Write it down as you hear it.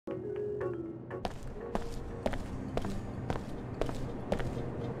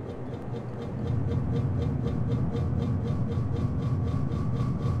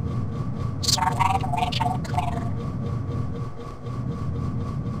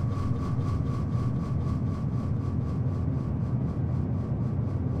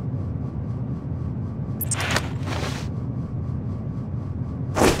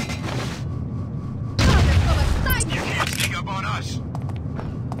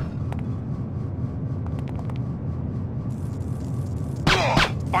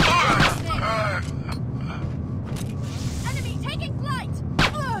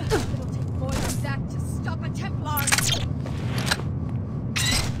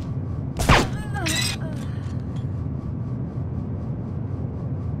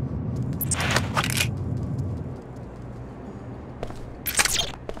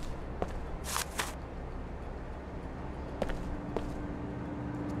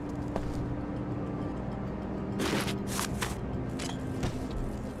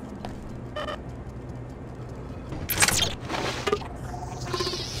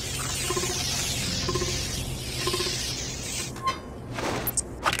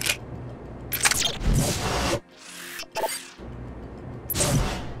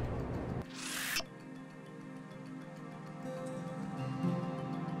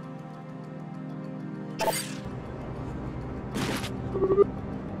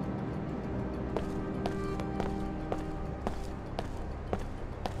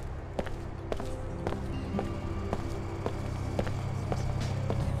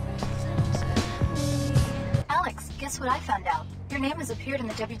what I found out. Your name has appeared in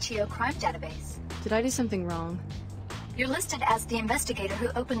the WTO crime database. Did I do something wrong? You're listed as the investigator who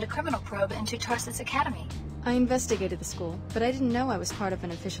opened a criminal probe into Tarsus Academy. I investigated the school, but I didn't know I was part of an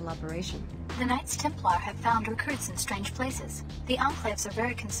official operation. The Knights Templar have found recruits in strange places. The Enclaves are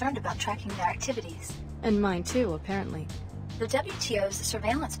very concerned about tracking their activities. And mine too, apparently. The WTO's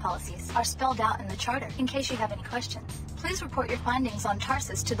surveillance policies are spelled out in the charter, in case you have any questions. Please report your findings on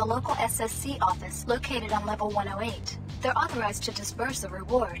Tarsus to the local SSC office located on level 108. They're authorized to disburse a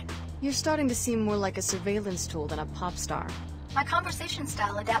reward. You're starting to seem more like a surveillance tool than a pop star. My conversation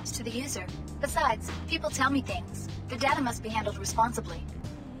style adapts to the user. Besides, people tell me things. The data must be handled responsibly.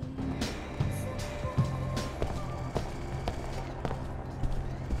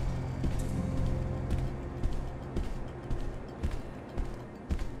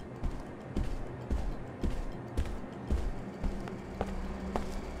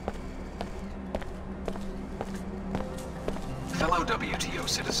 Fellow WTO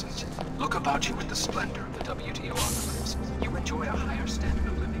citizens, look about you with the splendor of the WTO enclaves. You enjoy a higher standard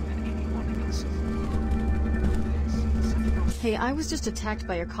of living than anyone else. Hey, I was just attacked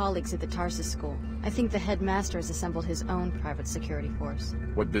by your colleagues at the Tarsus school. I think the headmaster has assembled his own private security force.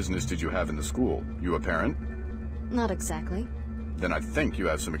 What business did you have in the school? You a parent? Not exactly. Then I think you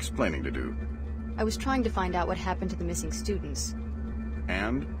have some explaining to do. I was trying to find out what happened to the missing students.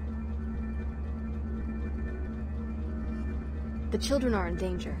 And? The children are in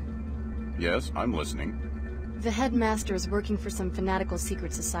danger. Yes, I'm listening. The headmaster is working for some fanatical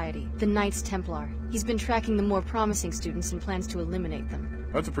secret society, the Knights Templar. He's been tracking the more promising students and plans to eliminate them.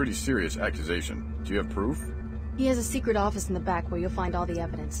 That's a pretty serious accusation. Do you have proof? He has a secret office in the back where you'll find all the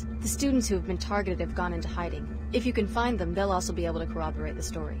evidence. The students who have been targeted have gone into hiding. If you can find them, they'll also be able to corroborate the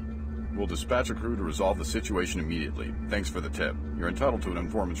story. We'll dispatch a crew to resolve the situation immediately. Thanks for the tip. You're entitled to an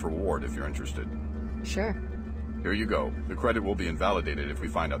informant's reward if you're interested. Sure. Here you go. The credit will be invalidated if we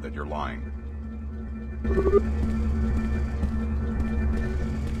find out that you're lying.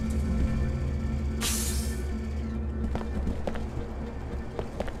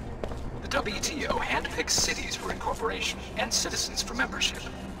 The WTO handpicks cities for incorporation and citizens for membership.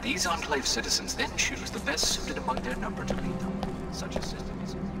 These enclave citizens then choose the best suited among their number to lead them. Such a system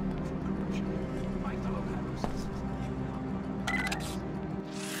is corruption. My fellow members.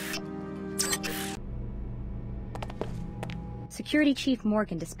 Security Chief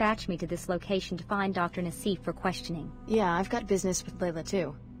Morgan dispatched me to this location to find Dr. Nassif for questioning. Yeah, I've got business with Layla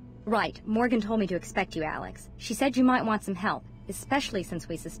too. Right. Morgan told me to expect you, Alex. She said you might want some help, especially since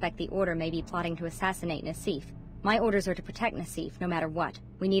we suspect the Order may be plotting to assassinate Nassif. My orders are to protect Nassif, no matter what.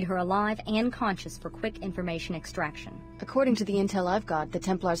 We need her alive and conscious for quick information extraction. According to the intel I've got, the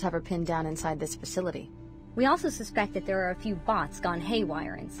Templars have her pinned down inside this facility. We also suspect that there are a few bots gone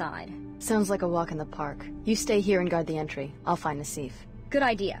haywire inside. Sounds like a walk in the park. You stay here and guard the entry. I'll find Nassif. Good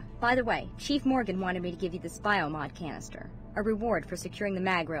idea. By the way, Chief Morgan wanted me to give you this biomod canister, a reward for securing the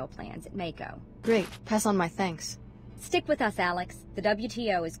mag rail plans at Mako. Great. Pass on my thanks. Stick with us, Alex. The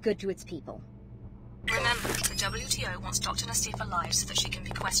WTO is good to its people. Remember, the WTO wants Dr. Nassif alive so that she can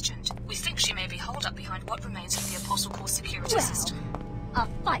be questioned. We think she may be holed up behind what remains of the Apostle Corps security system. A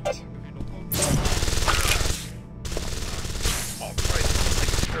fight! All right,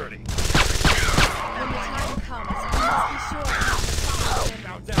 security. When the time comes, you must be sure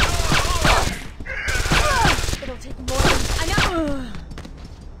Now down. it'll take more than... I know!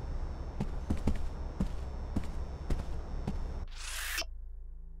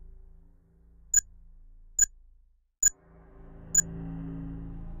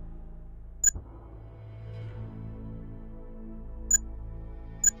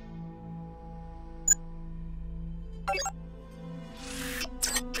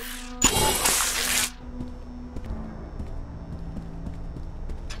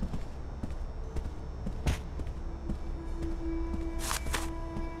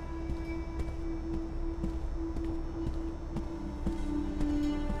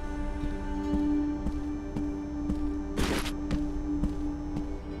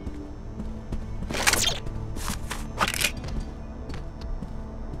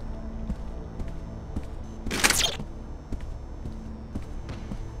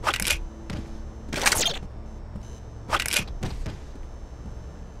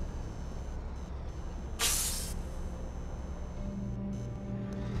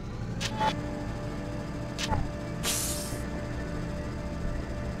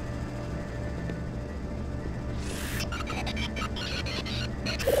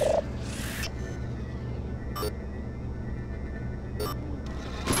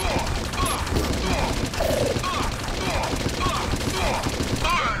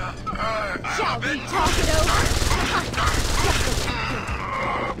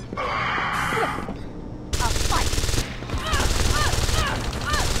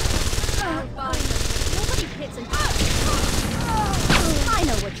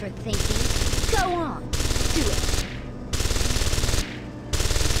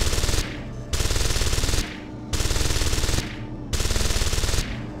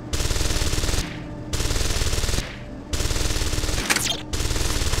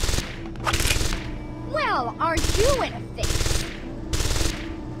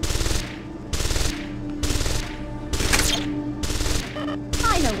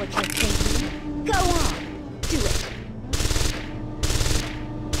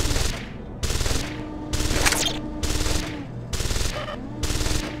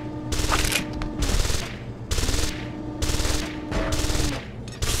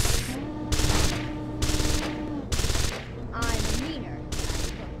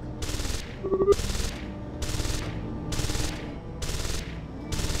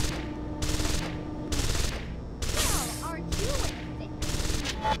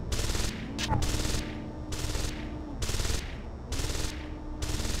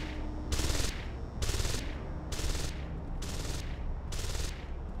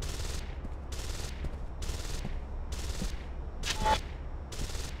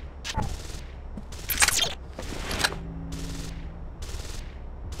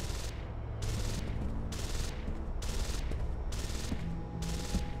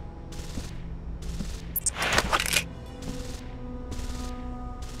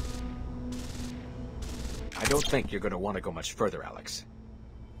 don't think you're gonna want to go much further, Alex.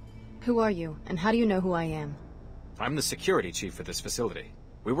 Who are you, and how do you know who I am? I'm the security chief for this facility.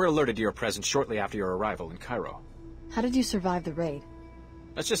 We were alerted to your presence shortly after your arrival in Cairo. How did you survive the raid?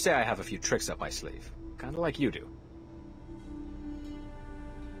 Let's just say I have a few tricks up my sleeve. Kinda like you do.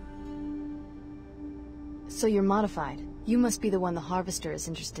 So you're modified. You must be the one the Harvester is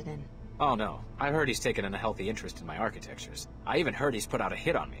interested in. Oh no, I heard he's taken a healthy interest in my architectures. I even heard he's put out a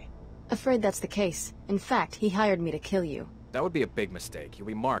hit on me. Afraid that's the case. In fact, he hired me to kill you. That would be a big mistake. You'll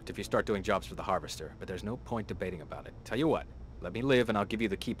be marked if you start doing jobs for the Harvester, but there's no point debating about it. Tell you what, let me live and I'll give you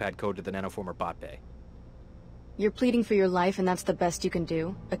the keypad code to the nanoformer bot bay. You're pleading for your life and that's the best you can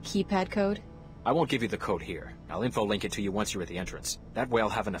do? A keypad code? I won't give you the code here. I'll info-link it to you once you're at the entrance. That way I'll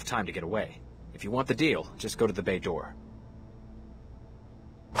have enough time to get away. If you want the deal, just go to the bay door.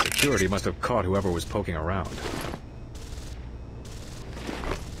 Security must have caught whoever was poking around.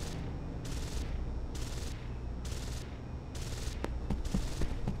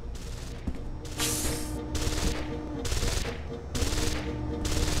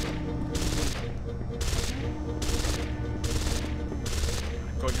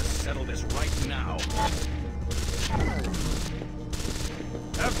 I'm going to settle this right now.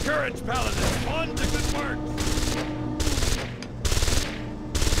 Have courage, Paladin. On to good work.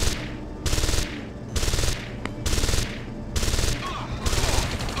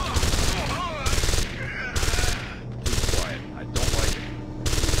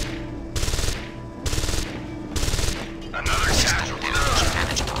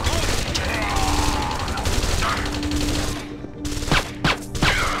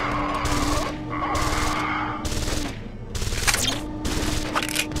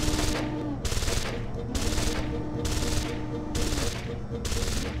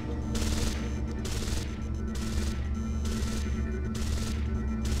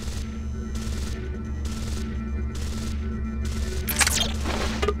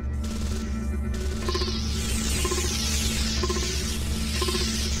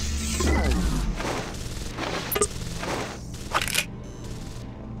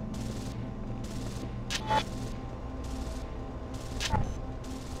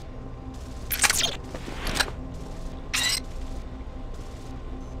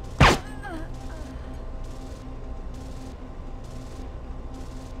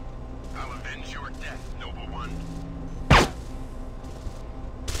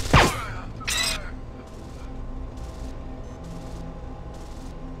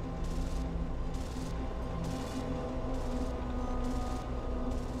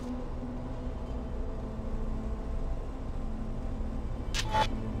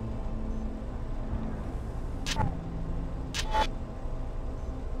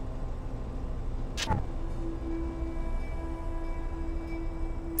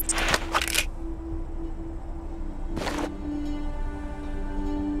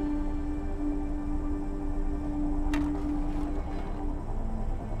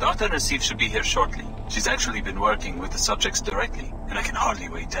 Dr. Nassif should be here shortly. She's actually been working with the subjects directly, and I can hardly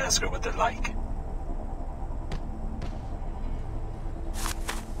wait to ask her what they're like.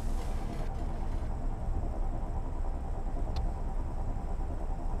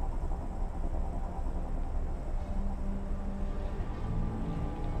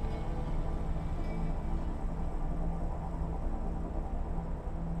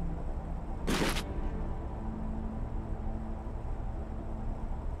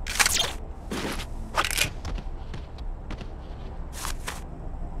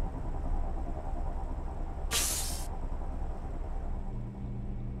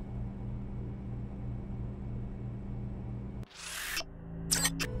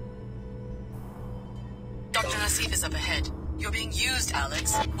 Dr. Nassif is up ahead. You're being used,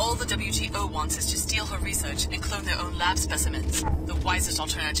 Alex. All the WTO wants is to steal her research and clone their own lab specimens. The wisest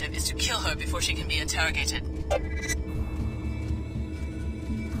alternative is to kill her before she can be interrogated.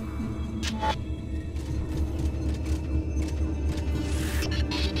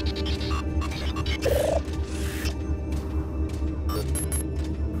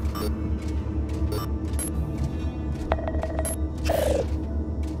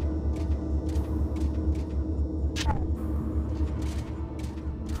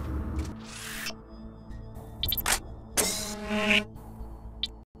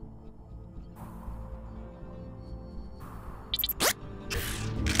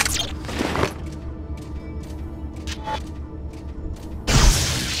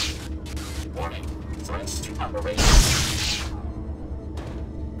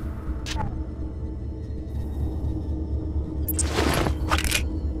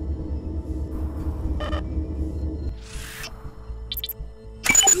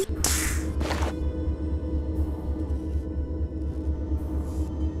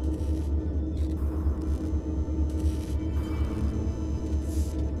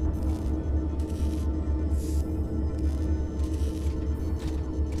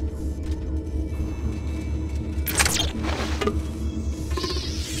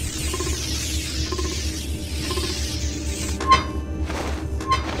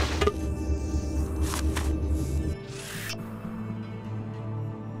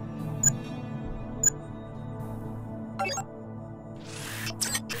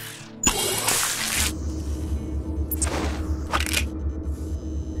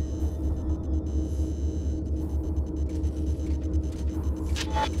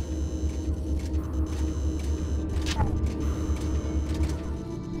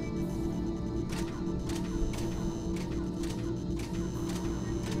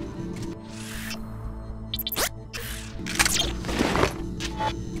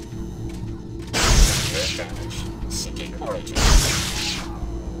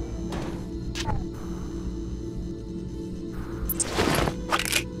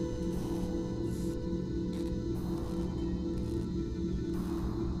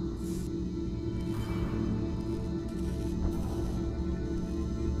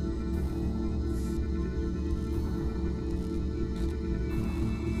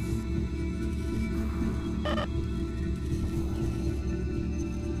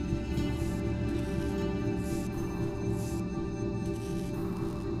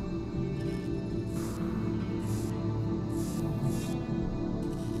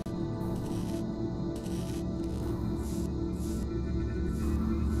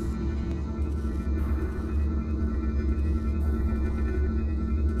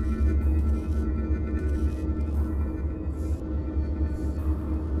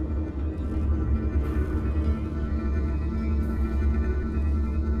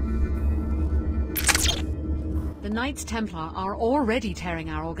 Knights Templar are already tearing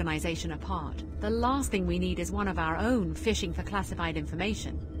our organization apart. The last thing we need is one of our own fishing for classified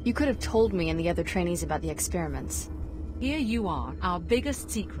information. You could have told me and the other trainees about the experiments. Here you are, our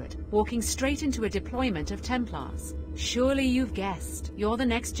biggest secret, walking straight into a deployment of Templars. Surely you've guessed. You're the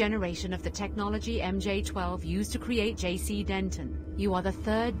next generation of the technology MJ-12 used to create JC Denton. You are the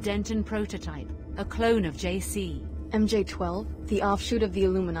third Denton prototype, a clone of JC. MJ-12? The offshoot of the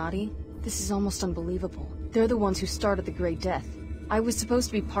Illuminati? This is almost unbelievable. They're the ones who started the Great Death. I was supposed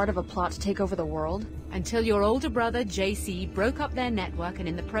to be part of a plot to take over the world? Until your older brother, JC, broke up their network and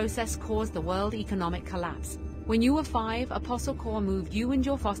in the process caused the world economic collapse. When you were 5, Apostle Corps moved you and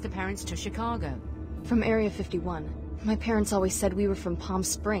your foster parents to Chicago. From Area 51. My parents always said we were from Palm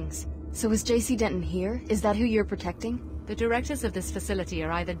Springs. So is JC Denton here? Is that who you're protecting? The directors of this facility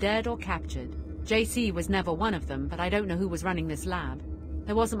are either dead or captured. JC was never one of them, but I don't know who was running this lab.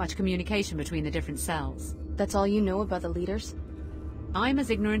 There wasn't much communication between the different cells. That's all you know about the leaders? I'm as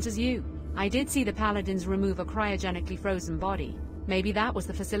ignorant as you. I did see the Paladins remove a cryogenically frozen body. Maybe that was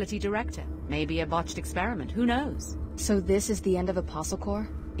the facility director. Maybe a botched experiment. Who knows? So this is the end of Apostle Corps?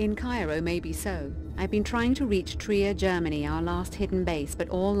 In Cairo, maybe so. I've been trying to reach Trier, Germany, our last hidden base, but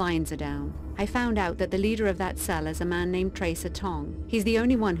all lines are down. I found out that the leader of that cell is a man named Tracer Tong. He's the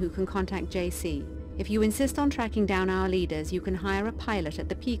only one who can contact JC. If you insist on tracking down our leaders, you can hire a pilot at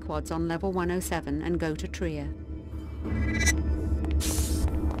the Pequods on level 107 and go to Trier.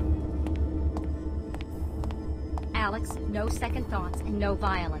 Alex, no second thoughts and no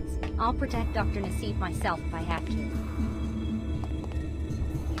violence. I'll protect Dr. Nassif myself if I have to.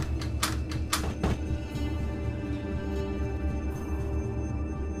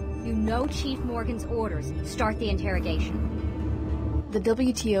 You know Chief Morgan's orders. Start the interrogation. The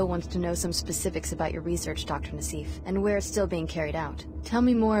WTO wants to know some specifics about your research, Dr. Nassif, and where it's still being carried out. Tell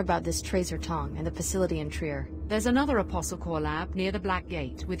me more about this Tracer Tong and the facility in Trier. There's another Apostle Corps lab near the Black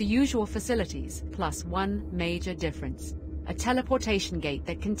Gate with the usual facilities, plus one major difference. A teleportation gate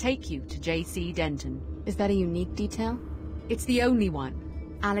that can take you to JC Denton. Is that a unique detail? It's the only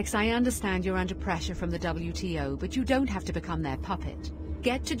one. Alex, I understand you're under pressure from the WTO, but you don't have to become their puppet.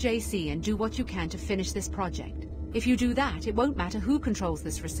 Get to JC and do what you can to finish this project. If you do that, it won't matter who controls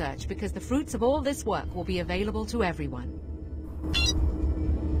this research, because the fruits of all this work will be available to everyone.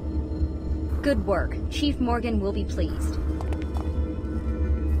 Good work. Chief Morgan will be pleased.